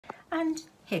And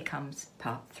here comes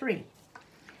part 3.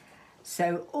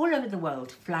 So all over the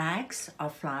world, flags are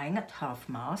flying at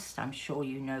half-mast. I'm sure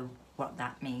you know what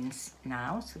that means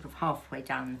now, sort of halfway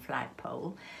down the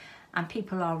flagpole. And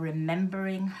people are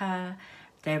remembering her,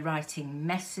 they're writing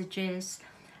messages,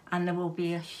 and there will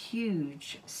be a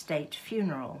huge state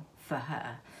funeral for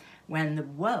her when the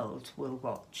world will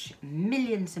watch.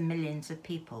 Millions and millions of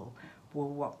people will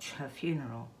watch her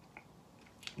funeral.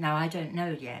 Now, I don't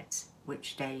know yet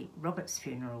which day Robert's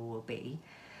funeral will be,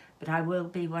 but I will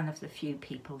be one of the few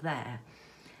people there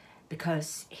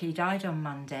because he died on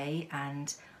Monday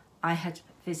and I had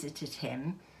visited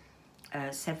him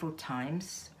several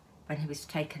times when he was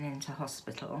taken into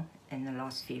hospital in the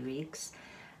last few weeks,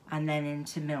 and then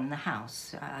into Milner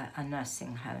House, a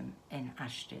nursing home in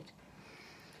Ashtead.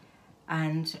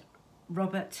 And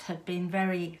Robert had been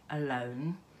very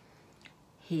alone.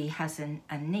 He has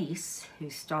a niece who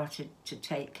started to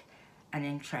take an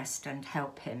interest and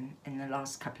help him in the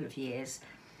last couple of years,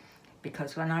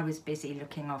 because when I was busy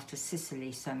looking after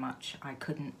Cicely so much, I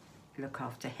couldn't look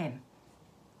after him.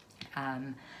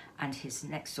 And his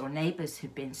next door neighbours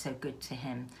who'd been so good to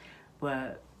him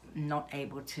were not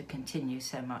able to continue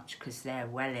so much because they're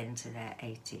well into their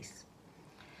 80s.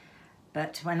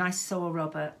 But when I saw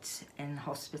Robert in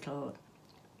hospital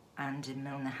and in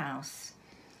Milner House,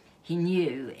 he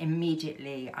knew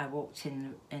immediately. I walked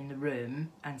in the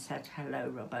room and said, "Hello,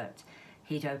 Robert."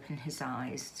 He'd opened his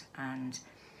eyes and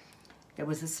there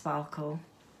was a sparkle,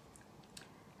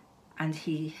 and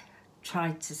he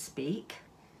tried to speak.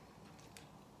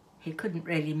 He couldn't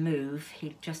really move.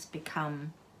 He'd just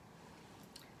become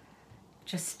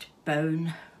just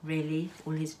bone, really.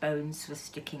 All his bones were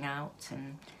sticking out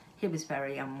and he was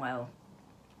very unwell.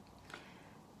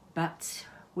 But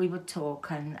we would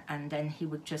talk and then he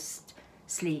would just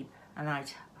sleep and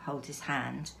I'd hold his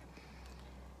hand.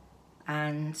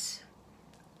 And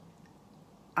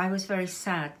I was very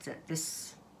sad that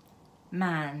this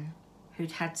man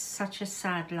who'd had such a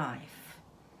sad life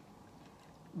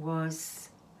was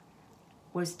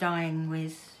dying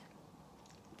with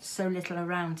so little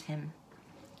around him,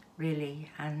 really,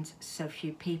 and so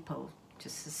few people,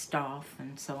 just the staff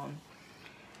and so on.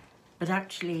 But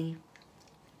actually,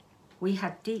 we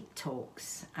had deep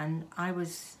talks and I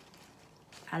was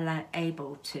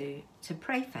able to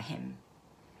pray for him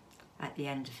at the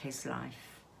end of his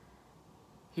life.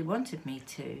 He wanted me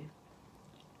to,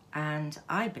 and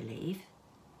I believe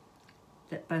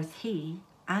that both he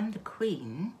and the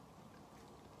Queen,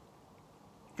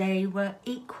 they were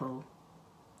equal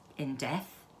in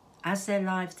death. As their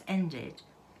lives ended,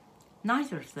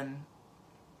 neither of them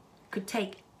could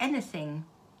take anything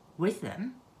with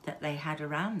them that they had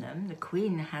around them. The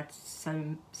Queen had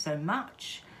so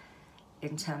much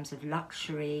in terms of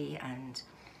luxury and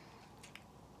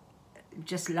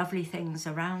just lovely things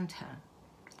around her.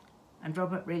 And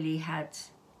Robert really had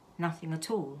nothing at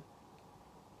all.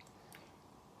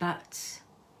 But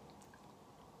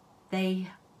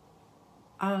they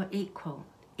are equal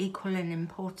in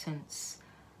importance.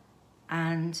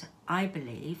 And I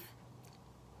believe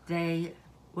they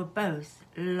were both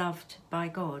loved by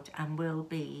God and will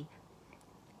be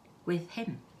with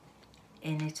him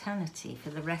in eternity for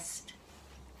the rest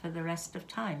of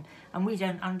time. And we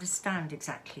don't understand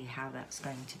exactly how that's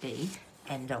going to be.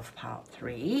 End of part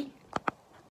 3.